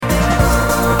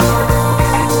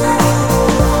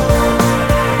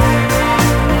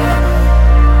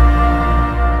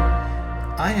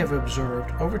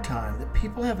observed over time that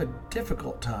people have a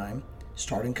difficult time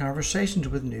starting conversations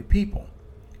with new people.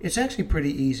 It's actually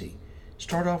pretty easy.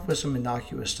 Start off with some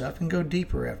innocuous stuff and go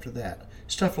deeper after that.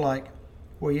 Stuff like,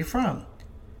 where are you from?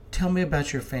 Tell me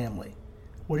about your family.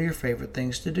 What are your favorite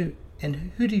things to do?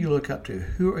 And who do you look up to?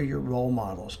 Who are your role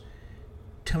models?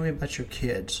 Tell me about your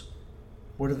kids.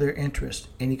 What are their interests?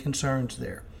 Any concerns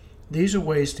there? These are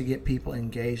ways to get people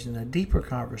engaged in a deeper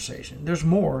conversation. There's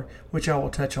more, which I will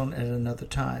touch on at another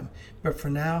time. But for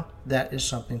now, that is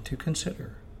something to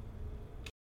consider.